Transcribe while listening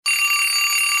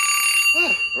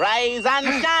Rise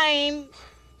and shine.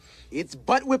 It's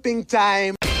butt whipping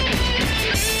time.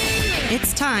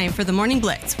 It's time for the Morning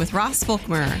Blitz with Ross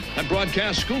Volkmer. That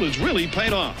broadcast school has really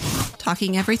paid off.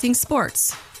 Talking everything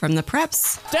sports, from the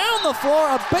preps. Down the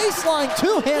floor, a baseline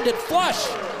two-handed flush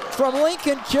from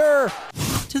Lincoln Cure.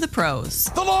 To the pros.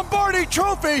 The Lombardi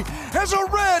Trophy has a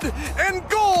red and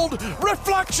gold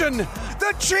reflection.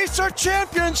 The Chiefs are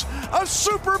champions of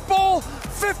Super Bowl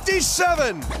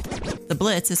 57. The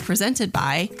Blitz is presented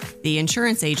by the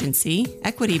Insurance Agency,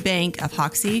 Equity Bank of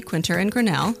Hoxie, Quinter, and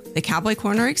Grinnell, the Cowboy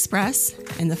Corner Express,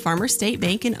 and the Farmer State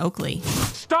Bank in Oakley.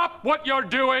 Stop what you're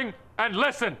doing and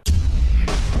listen.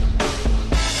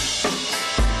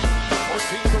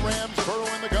 14 of the Rams, Burrow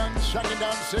in the gun, second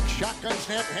down, 6, shotgun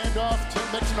snap, handoff, Tim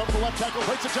Mixon over the left tackle,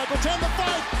 breaks the tackle, 10, the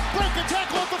 5, break the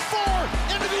tackle at the 4,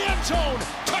 into the end zone,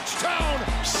 touchdown,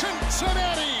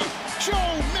 Cincinnati,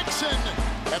 Joe Mixon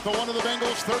at the 1 of the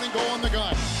Bengals, 3rd and goal in the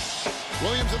gun.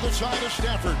 Williams at the side of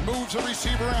Stafford, moves the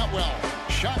receiver out well,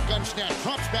 shotgun snap,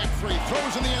 drops back free,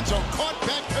 throws in the end zone, caught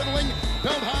backpedaling,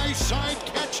 belt high, side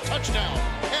catch, touchdown.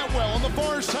 Atwell on the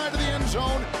far side of the end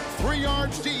zone, 3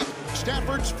 yards deep.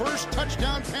 Stafford's first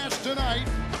touchdown pass tonight,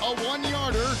 a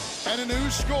 1-yarder, and a new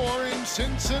score in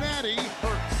Cincinnati.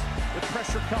 Hurts with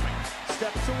pressure coming,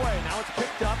 steps away, now it's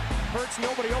picked up. Hurts,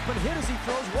 nobody open, hit as he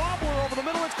throws, wobbler over the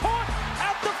middle, it's caught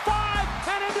at the 5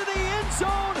 and into the end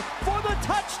zone for the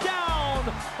touchdown.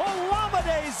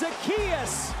 Olamide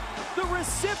Zaccheaus, the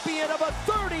recipient of a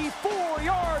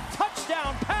 34-yard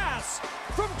touchdown pass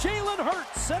from Jalen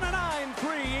Hurts and a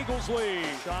 9-3 Eagles lead.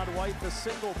 Shad White, the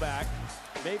single back.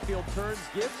 Mayfield turns,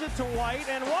 gives it to White,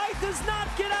 and White does not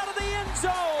get out of the end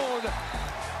zone.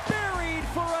 Buried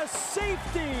for a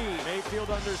safety.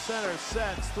 Mayfield under center,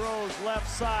 sets, throws left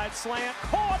side, slant,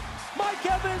 caught. Mike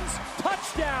Evans,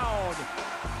 touchdown.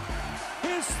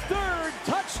 His 3rd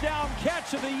touchdown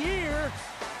catch of the year.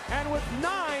 And with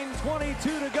 9:22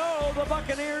 to go, the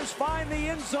Buccaneers find the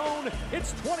end zone.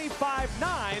 It's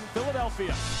 25-9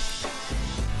 Philadelphia.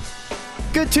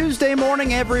 Good Tuesday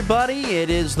morning, everybody. It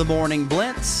is the Morning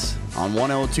Blitz on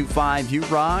 102.5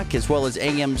 U-Rock, as well as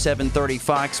AM 730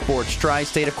 Fox Sports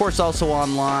Tri-State. Of course, also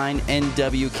online,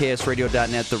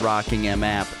 nwksradio.net, the Rockingham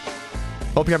app.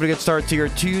 Hope you're having a good start to your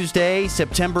Tuesday,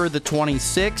 September the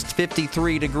 26th,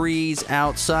 53 degrees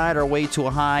outside, our way to a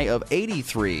high of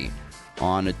 83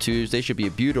 on a Tuesday. Should be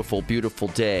a beautiful, beautiful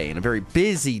day and a very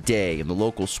busy day in the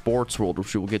local sports world,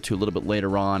 which we'll get to a little bit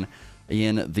later on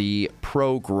in the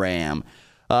program.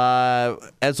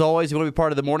 As always, if you want to be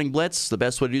part of the Morning Blitz, the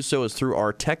best way to do so is through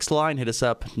our text line. Hit us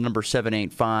up, number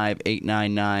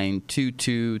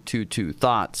 785-899-2222.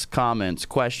 Thoughts, comments,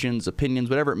 questions, opinions,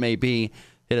 whatever it may be,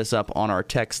 hit us up on our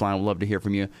text line. We'd love to hear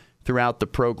from you throughout the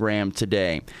program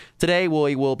today. Today,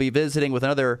 we will be visiting with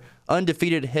another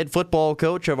undefeated head football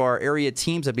coach of our area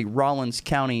teams. That'd be Rollins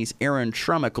County's Aaron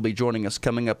Trummick will be joining us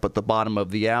coming up at the bottom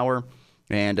of the hour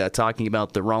and talking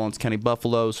about the Rollins County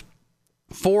Buffaloes.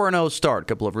 4-0 start, a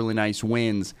couple of really nice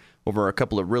wins over a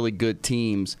couple of really good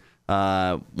teams.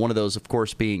 One of those, of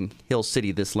course, being Hill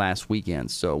City this last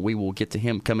weekend. So we will get to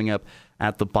him coming up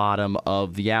at the bottom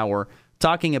of the hour,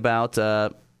 talking about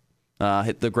the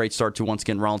great start to, once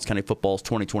again, Rollins County football's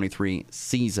 2023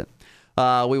 season.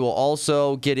 We will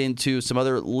also get into some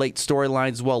other late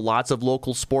storylines as well. Lots of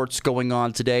local sports going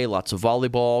on today. Lots of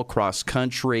volleyball, cross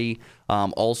country.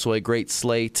 Also a great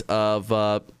slate of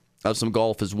some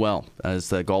golf as well, as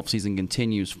the golf season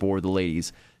continues for the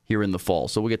ladies here in the fall.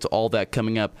 So we'll get to all that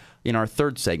coming up in our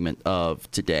 3rd segment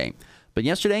of today. But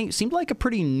yesterday seemed like a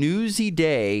pretty newsy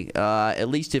day, at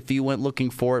least if you went looking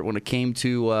for it when it came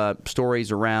to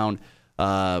stories around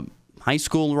high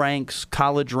school ranks,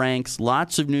 college ranks,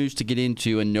 lots of news to get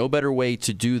into, and no better way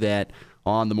to do that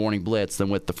on the Morning Blitz than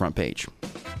with the front page.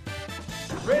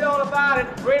 Read all about it.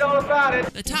 Read all about it.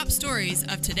 The top stories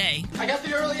of today. I got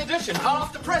the early edition, hot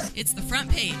off the press. It's the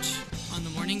front page on the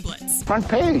Morning Blitz. Front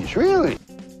page, really?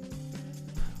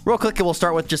 Real quick, we'll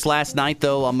start with just last night,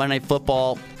 though, on Monday Night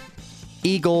Football.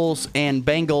 Eagles and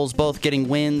Bengals both getting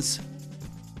wins.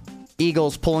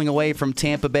 Eagles pulling away from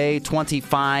Tampa Bay,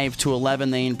 25-11.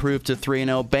 They improved to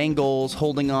 3-0. Bengals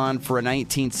holding on for a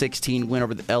 19-16 win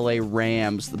over the LA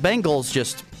Rams. The Bengals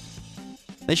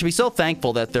they should be so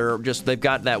thankful that they've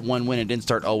got that one win and didn't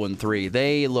start 0-3.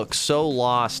 They look so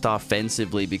lost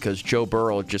offensively because Joe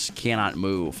Burrow just cannot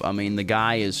move. I mean, the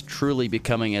guy is truly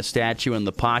becoming a statue in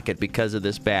the pocket because of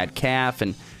this bad calf,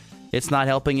 and it's not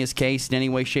helping his case in any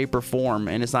way, shape, or form,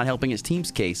 and it's not helping his team's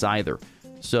case either.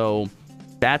 So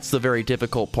that's the very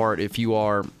difficult part if you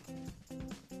are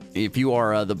a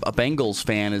Bengals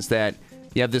fan, is that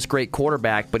you have this great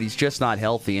quarterback, but he's just not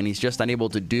healthy, and he's just unable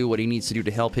to do what he needs to do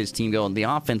to help his team go. And the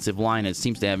offensive line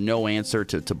seems to have no answer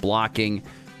to blocking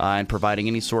and providing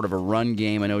any sort of a run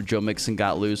game. I know Joe Mixon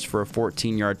got loose for a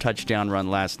 14-yard touchdown run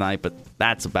last night, but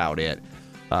that's about it.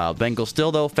 Bengals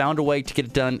still, though, found a way to get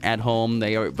it done at home.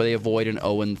 They avoid an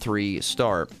 0-3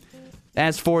 start.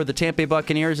 As for the Tampa Bay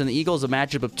Buccaneers and the Eagles, a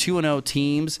matchup of 2-0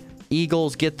 teams.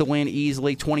 Eagles get the win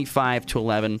easily,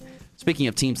 25-11. Speaking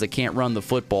of teams that can't run the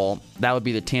football, that would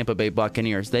be the Tampa Bay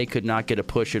Buccaneers. They could not get a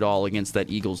push at all against that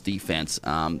Eagles defense,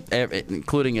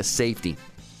 including a safety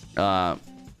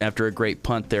after a great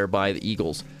punt there by the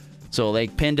Eagles. So they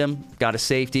pinned him, got a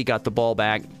safety, got the ball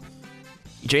back.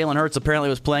 Jalen Hurts apparently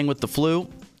was playing with the flu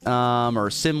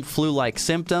or flu-like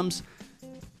symptoms,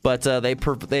 but they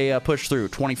pushed through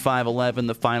 25-11,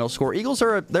 the final score. Eagles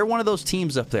they're one of those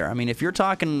teams up there. I mean, if you're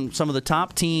talking some of the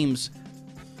top teams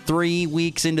 3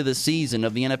 weeks into the season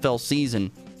of the NFL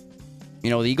season, the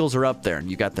Eagles are up there.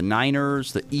 You got the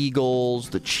Niners, the Eagles,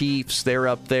 the Chiefs, they're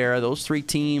up there. Those three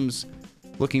teams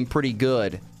looking pretty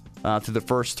good through the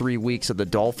first 3 weeks. The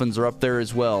Dolphins are up there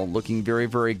as well, looking very,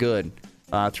 very good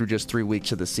through just 3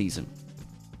 weeks of the season.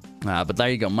 But there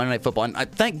you go, Monday Night Football.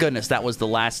 And thank goodness that was the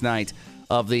last night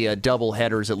of the double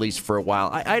headers, at least for a while.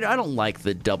 I don't like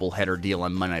the double header deal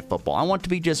on Monday Night Football. I want it to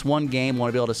be just one game. I want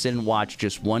to be able to sit and watch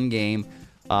just one game.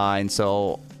 And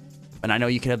I know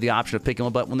you can have the option of picking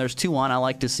one, but when there's two on, I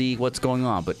like to see what's going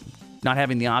on. But not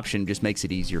having the option just makes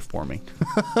it easier for me.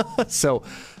 So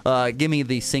give me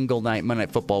the single night Monday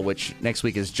Night Football, which next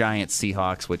week is Giants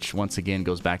Seahawks, which once again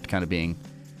goes back to kind of being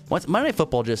Monday Night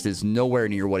Football just is nowhere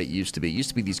near what it used to be. It used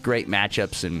to be these great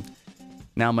matchups, and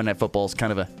now Monday Night Football is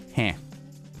kind of a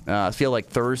I feel like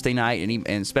Thursday night and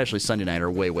especially Sunday night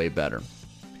are way, way better.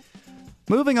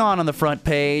 Moving on the front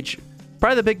page.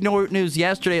 Probably the big news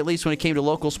yesterday, at least when it came to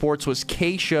local sports, was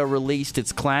KSHSAA released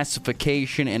its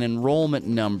classification and enrollment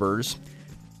numbers.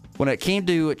 When it came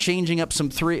to changing up some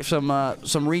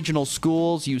regional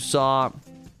schools, you saw,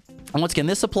 and once again,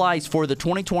 this applies for the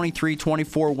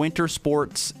 2023-24 winter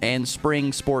sports and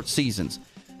spring sports seasons.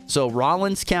 So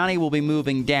Rollins County will be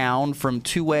moving down from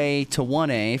 2A to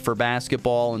 1A for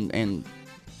basketball and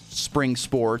spring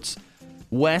sports.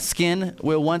 Weskin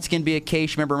will once again be a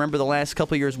KSHSAA member. Remember, the last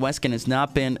couple of years, Weskin has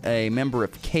not been a member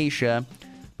of KSHSAA,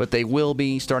 but they will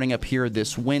be starting up here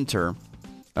this winter.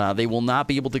 They will not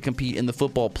be able to compete in the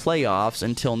football playoffs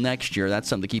until next year. That's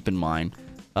something to keep in mind.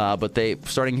 But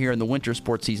starting here in the winter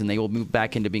sports season, they will move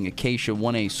back into being a KSHSAA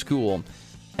 1A school.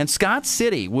 And Scott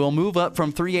City will move up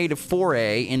from 3A to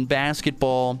 4A in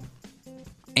basketball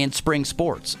and spring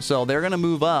sports. So they're going to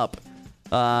move up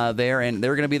there, and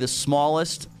they're going to be the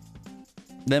smallest.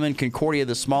 Them and Concordia,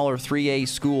 the smaller 3A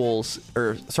schools,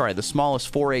 the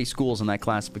smallest 4A schools in that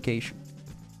classification.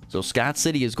 So Scott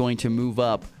City is going to move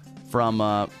up from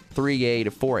 3A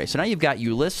to 4A. So now you've got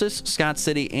Ulysses, Scott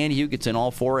City, and Hugoton,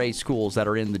 all 4A schools that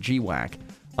are in the GWAC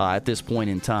at this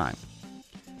point in time.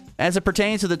 As it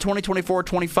pertains to the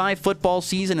 2024-25 football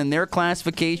season and their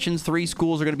classifications, 3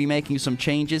 schools are going to be making some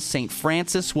changes. St.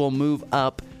 Francis will move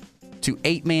up to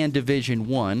 8-man Division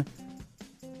 1.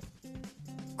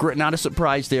 Not a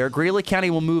surprise there. Greeley County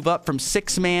will move up from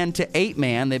 6-man to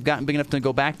 8-man. They've gotten big enough to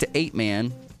go back to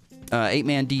 8-man.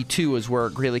 8-man D2 is where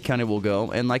Greeley County will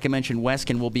go. And like I mentioned,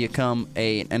 Weskin will become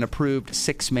an approved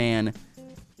 6-man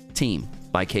team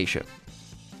by KSHSAA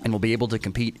and will be able to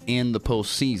compete in the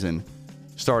postseason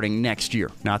starting next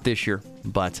year. Not this year,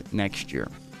 but next year.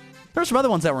 There are some other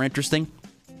ones that were interesting.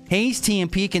 Hayes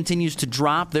TMP continues to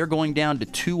drop. They're going down to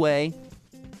 2A.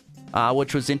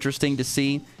 Which was interesting to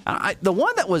see. The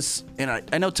one that was,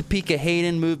 I know Topeka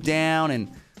Hayden moved down and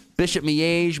Bishop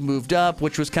Miege moved up,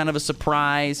 which was kind of a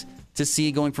surprise to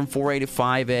see going from 4A to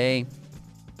 5A.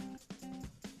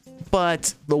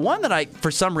 But the one that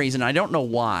for some reason, I don't know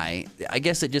why, I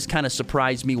guess it just kind of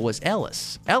surprised me was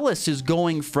Ellis. Ellis is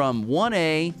going from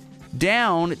 1A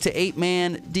down to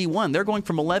 8-man D1. They're going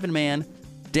from 11-man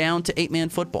down to 8-man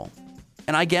football.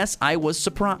 And I guess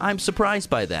I'm surprised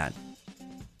by that.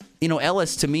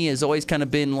 Ellis to me has always kind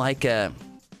of been like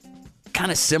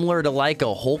kind of similar to like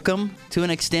a Holcomb to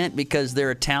an extent because they're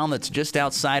a town that's just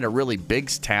outside a really big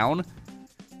town.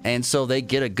 And so they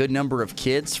get a good number of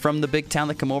kids from the big town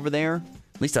that come over there.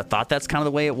 At least I thought that's kind of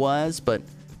the way it was, but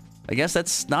I guess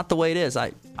that's not the way it is.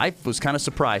 I was kind of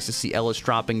surprised to see Ellis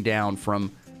dropping down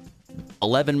from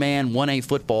 11-man 1A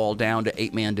football down to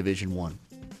 8-man Division 1.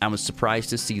 I was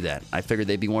surprised to see that. I figured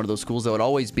they'd be one of those schools that would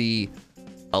always be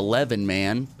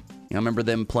 11-man. I remember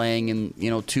them playing in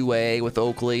 2A with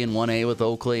Oakley and 1A with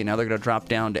Oakley, and now they're going to drop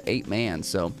down to 8-man.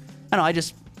 So, I don't know,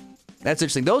 that's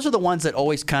interesting. Those are the ones that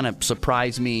always kind of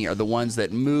surprise me, are the ones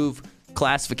that move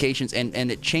classifications,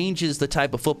 and it changes the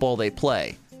type of football they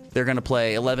play. They're going to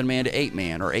play 11-man to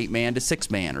 8-man, or 8-man to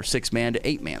 6-man, or 6-man to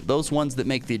 8-man. Those ones that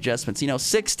make the adjustments.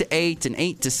 6 to 8 and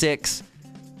 8 to 6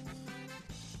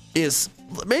 is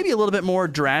maybe a little bit more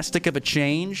drastic of a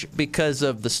change because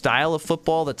of the style of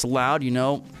football that's allowed.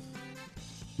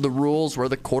 The rules where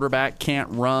the quarterback can't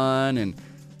run, and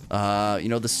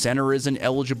the center is an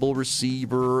eligible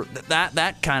receiver.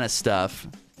 That kind of stuff.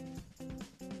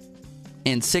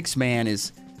 And 6-man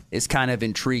is kind of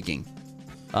intriguing.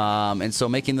 And so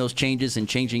making those changes and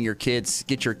changing your kids,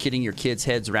 getting your kids'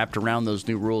 heads wrapped around those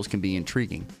new rules can be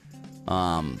intriguing.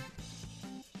 But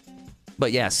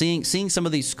yeah, seeing some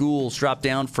of these schools drop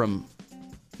down from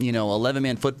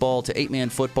 11-man football to 8-man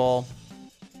football,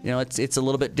 it's a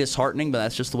little bit disheartening, but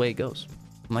that's just the way it goes.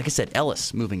 And like I said,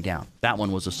 Ellis moving down, that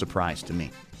one was a surprise to me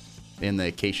in the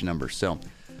Acacia numbers. So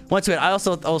once again, I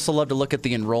also love to look at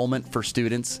the enrollment for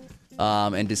students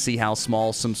and to see how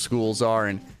small some schools are,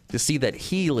 and to see that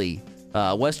Healy,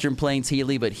 Western Plains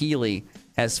Healy, but Healy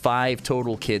has 5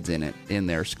 total kids in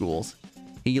their schools.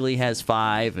 Healy has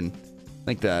 5, and I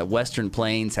think the Western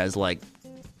Plains has like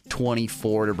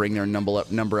 24 to bring their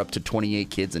number up to 28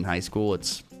 kids in high school.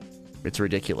 It's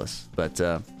ridiculous, but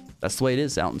that's the way it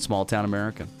is out in small town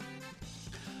America.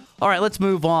 All right, let's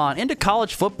move on into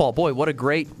college football. Boy, what a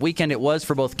great weekend it was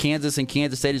for both Kansas and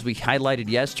Kansas State, as we highlighted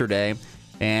yesterday,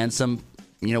 and some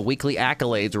weekly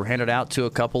accolades were handed out to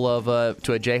a couple of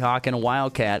to a Jayhawk and a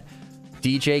Wildcat.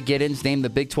 DJ Giddens named the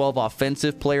Big 12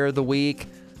 Offensive Player of the Week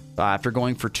after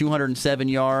going for 207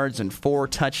 yards and 4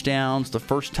 touchdowns. The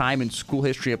first time in school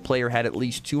history a player had at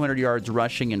least 200 yards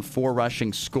rushing and 4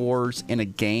 rushing scores in a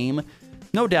game.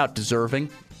 No doubt deserving.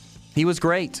 He was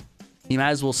great. He might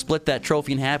as well split that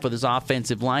trophy in half with his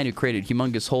offensive line, who created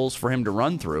humongous holes for him to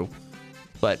run through.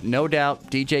 But no doubt,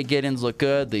 DJ Giddens looked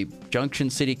good. The Junction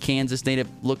City, Kansas native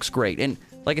looks great. And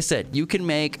like I said, you can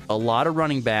make a lot of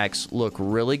running backs look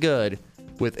really good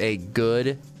with a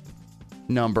good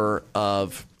number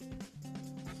of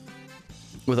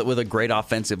with a great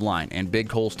offensive line and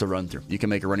big holes to run through. You can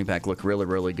make a running back look really,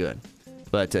 really good.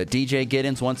 But DJ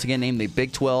Giddens, once again, named the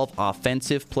Big 12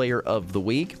 Offensive Player of the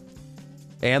Week.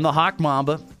 And the Hawk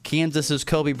Mamba, Kansas's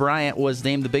Kobe Bryant, was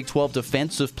named the Big 12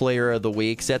 Defensive Player of the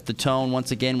Week. Set the tone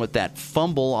once again with that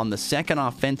fumble on the second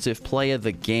offensive play of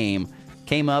the game.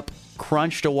 Came up,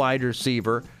 crunched a wide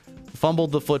receiver,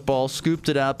 fumbled the football, scooped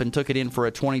it up, and took it in for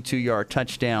a 22-yard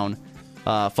touchdown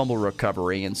fumble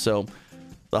recovery. And so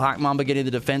the Hawk Mamba getting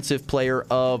the Defensive Player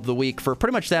of the Week for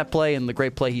pretty much that play and the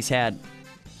great play he's had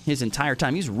his entire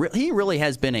time. He really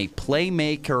has been a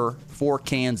playmaker for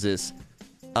Kansas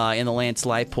in the Lance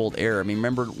Leipold era. I mean,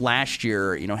 remember last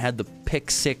year, had the pick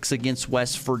 6 against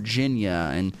West Virginia,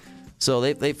 and so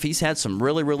he's had some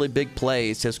really, really big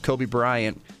plays as Kobe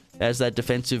Bryant as that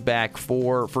defensive back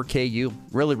for KU.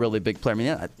 Really, really big player. I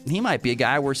mean, he might be a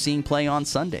guy we're seeing play on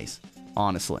Sundays,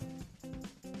 honestly.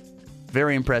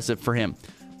 Very impressive for him.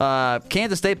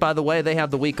 Kansas State, by the way, they have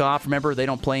the week off. Remember, they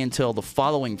don't play until the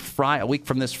following Friday, a week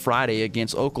from this Friday,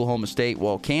 against Oklahoma State.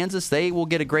 Well, Kansas, they will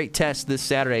get a great test this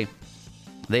Saturday.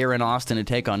 They are in Austin to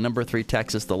take on number 3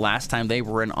 Texas. The last time they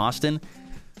were in Austin,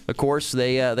 of course,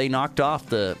 they knocked off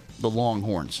the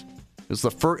Longhorns. It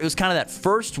was kind of that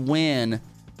first win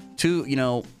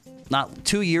not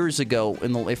 2 years ago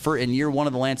in year 1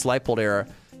 of the Lance Leipold era.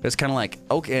 It was kind of like,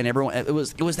 okay, and everyone, it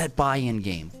was that buy-in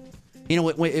game.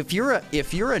 If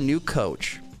you're a new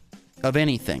coach of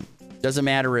anything, doesn't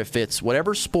matter if it's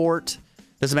whatever sport,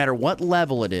 doesn't matter what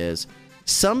level it is,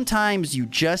 sometimes you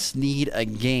just need a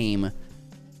game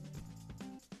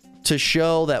to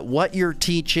show that what you're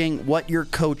teaching, what you're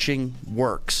coaching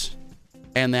works,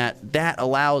 and that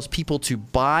allows people to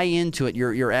buy into it,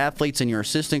 your athletes and your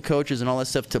assistant coaches and all that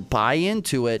stuff, to buy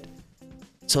into it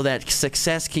so that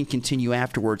success can continue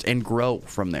afterwards and grow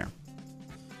from there.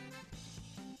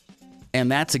 And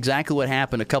that's exactly what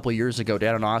happened a couple years ago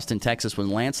down in Austin, Texas, when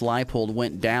Lance Leipold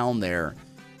went down there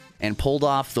and pulled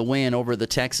off the win over the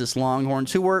Texas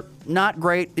Longhorns, who were not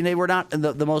great. They were not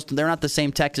they're not the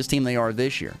same Texas team they are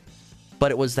this year.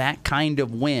 But it was that kind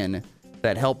of win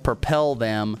that helped propel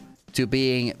them to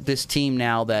being this team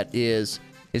now that is,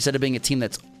 instead of being a team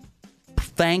that's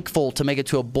thankful to make it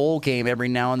to a bowl game every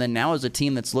now and then, now is a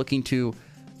team that's looking to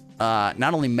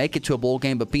not only make it to a bowl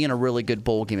game, but be in a really good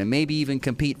bowl game and maybe even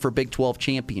compete for Big 12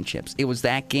 championships. It was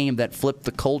that game that flipped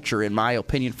the culture, in my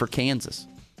opinion, for Kansas.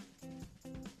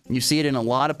 You see it in a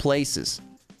lot of places.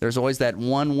 There's always that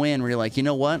one win where you're like, you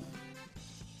know what?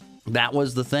 That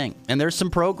was the thing. And there's some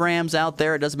programs out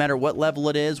there, it doesn't matter what level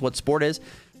it is, what sport it is,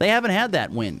 they haven't had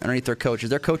that win underneath their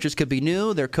coaches. Their coaches could be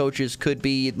new, their coaches could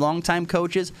be longtime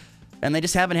coaches, and they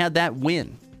just haven't had that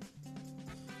win.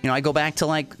 I go back to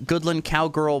like Goodland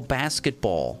Cowgirl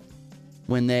basketball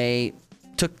when they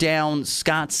took down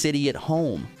Scott City at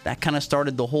home. That kind of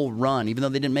started the whole run. Even though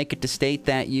they didn't make it to state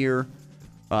that year,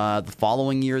 the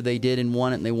following year they did and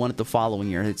won it, and they won it the following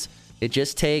year. It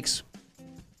just takes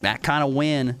that kind of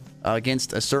win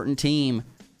against a certain team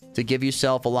to give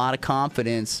yourself a lot of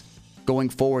confidence going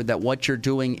forward that what you're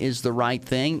doing is the right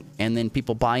thing, and then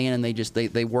people buy in and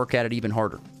they work at it even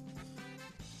harder.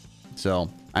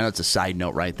 So I know it's a side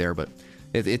note right there, but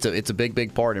it's a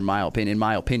big part in my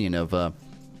opinion of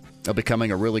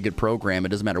becoming a really good program. It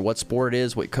doesn't matter what sport it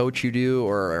is, what coach you do,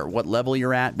 or what level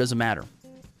you're at. It doesn't matter.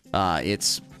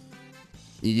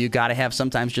 You got to have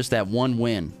sometimes just that one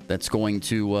win that's going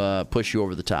to push you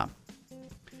over the top.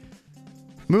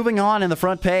 Moving on in the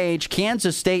front page,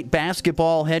 Kansas State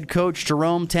basketball head coach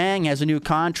Jerome Tang has a new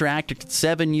contract, a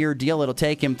 7-year deal. It'll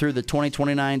take him through the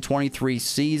 2029-23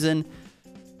 season.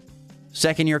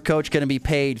 Second-year coach going to be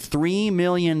paid $3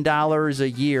 million a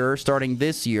year starting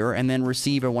this year and then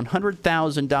receive a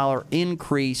 $100,000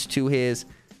 increase to his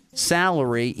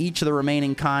salary each of the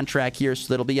remaining contract years.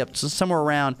 So that'll be up to somewhere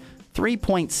around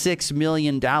 $3.6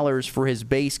 million for his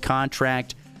base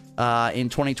contract in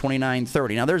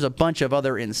 2029-30. Now, there's a bunch of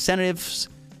other incentives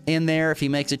in there. If he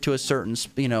makes it to a certain,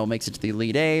 makes it to the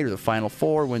Elite Eight or the Final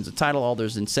Four, wins the title, all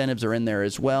those incentives are in there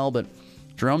as well. But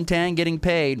Jerome Tang getting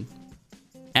paid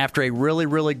after a really,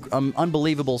 really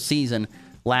unbelievable season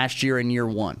last year in year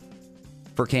one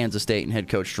for Kansas State and head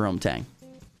coach Jerome Tang.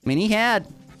 I mean, he had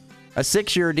a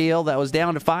 6-year deal that was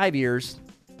down to 5 years,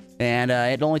 and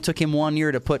it only took him 1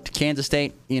 year to put Kansas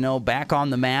State, back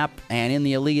on the map and in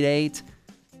the Elite Eight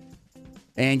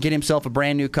and get himself a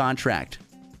brand new contract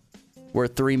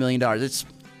worth $3 million. It's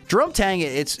Jerome Tang.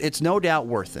 It's no doubt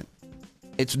worth it.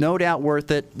 It's no doubt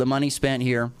worth it. The money spent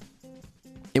here.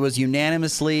 It was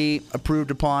unanimously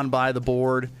approved upon by the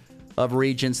Board of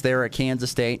Regents there at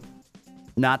Kansas State.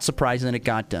 Not surprising that it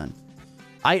got done.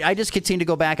 I just continue to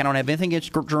go back. I don't have anything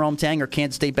against Jerome Tang or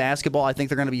Kansas State basketball. I think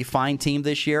they're going to be a fine team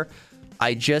this year.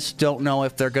 I just don't know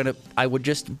if they're going to. I would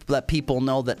just let people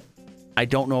know that I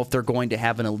don't know if they're going to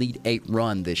have an Elite Eight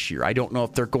run this year. I don't know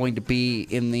if they're going to be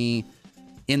in the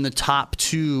top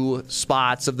 2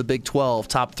 spots of the Big 12,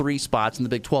 top 3 spots in the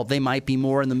Big 12. They might be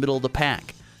more in the middle of the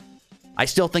pack. I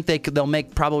still think they'll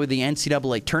make probably the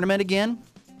NCAA tournament again,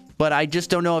 but I just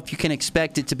don't know if you can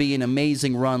expect it to be an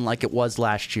amazing run like it was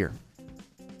last year.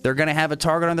 They're going to have a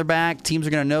target on their back. Teams are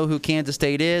going to know who Kansas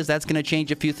State is. That's going to change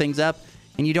a few things up.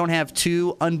 And you don't have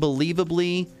 2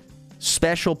 unbelievably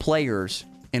special players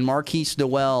in Marquise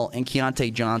Noel and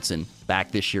Keontae Johnson back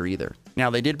this year either.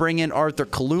 Now, they did bring in Arthur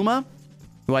Kaluma,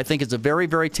 who I think is a very,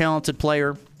 very talented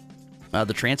player,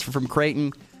 the transfer from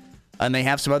Creighton. And they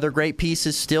have some other great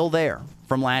pieces still there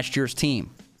from last year's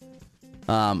team.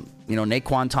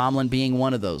 Naquan Tomlin being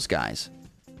one of those guys.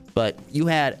 But you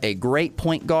had a great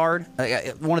point guard,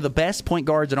 one of the best point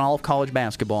guards in all of college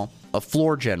basketball, a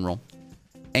floor general,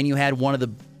 and you had one of the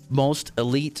most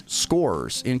elite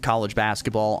scorers in college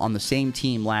basketball on the same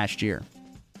team last year.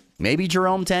 Maybe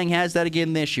Jerome Tang has that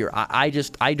again this year. I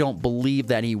don't believe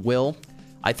that he will.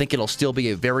 I think it'll still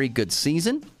be a very good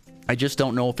season. I just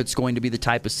don't know if it's going to be the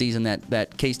type of season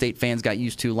that K-State fans got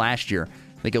used to last year.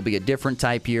 I think it'll be a different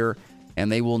type year, and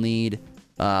they will need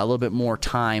a little bit more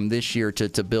time this year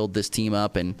to build this team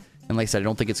up. And like I said, I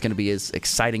don't think it's going to be as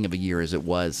exciting of a year as it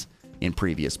was in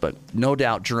previous. But no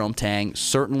doubt Jerome Tang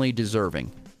certainly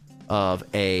deserving of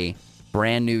a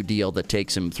brand new deal that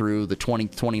takes him through the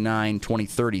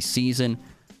 2029-2030 season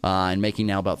and making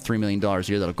now about $3 million a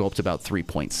year. That'll go up to about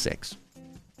 3.6.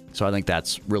 So I think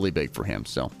that's really big for him.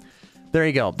 So there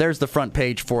you go. There's the front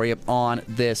page for you on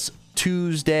this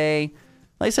Tuesday.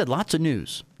 Like I said, lots of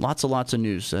news. Lots of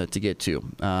news to get to.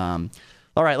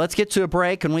 All right, let's get to a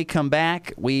break. When we come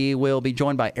back, we will be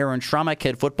joined by Aaron Schromick,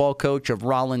 head football coach of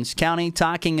Rollins County,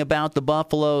 talking about the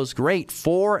Buffaloes' great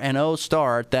 4-0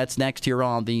 start. That's next here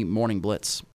on the Morning Blitz.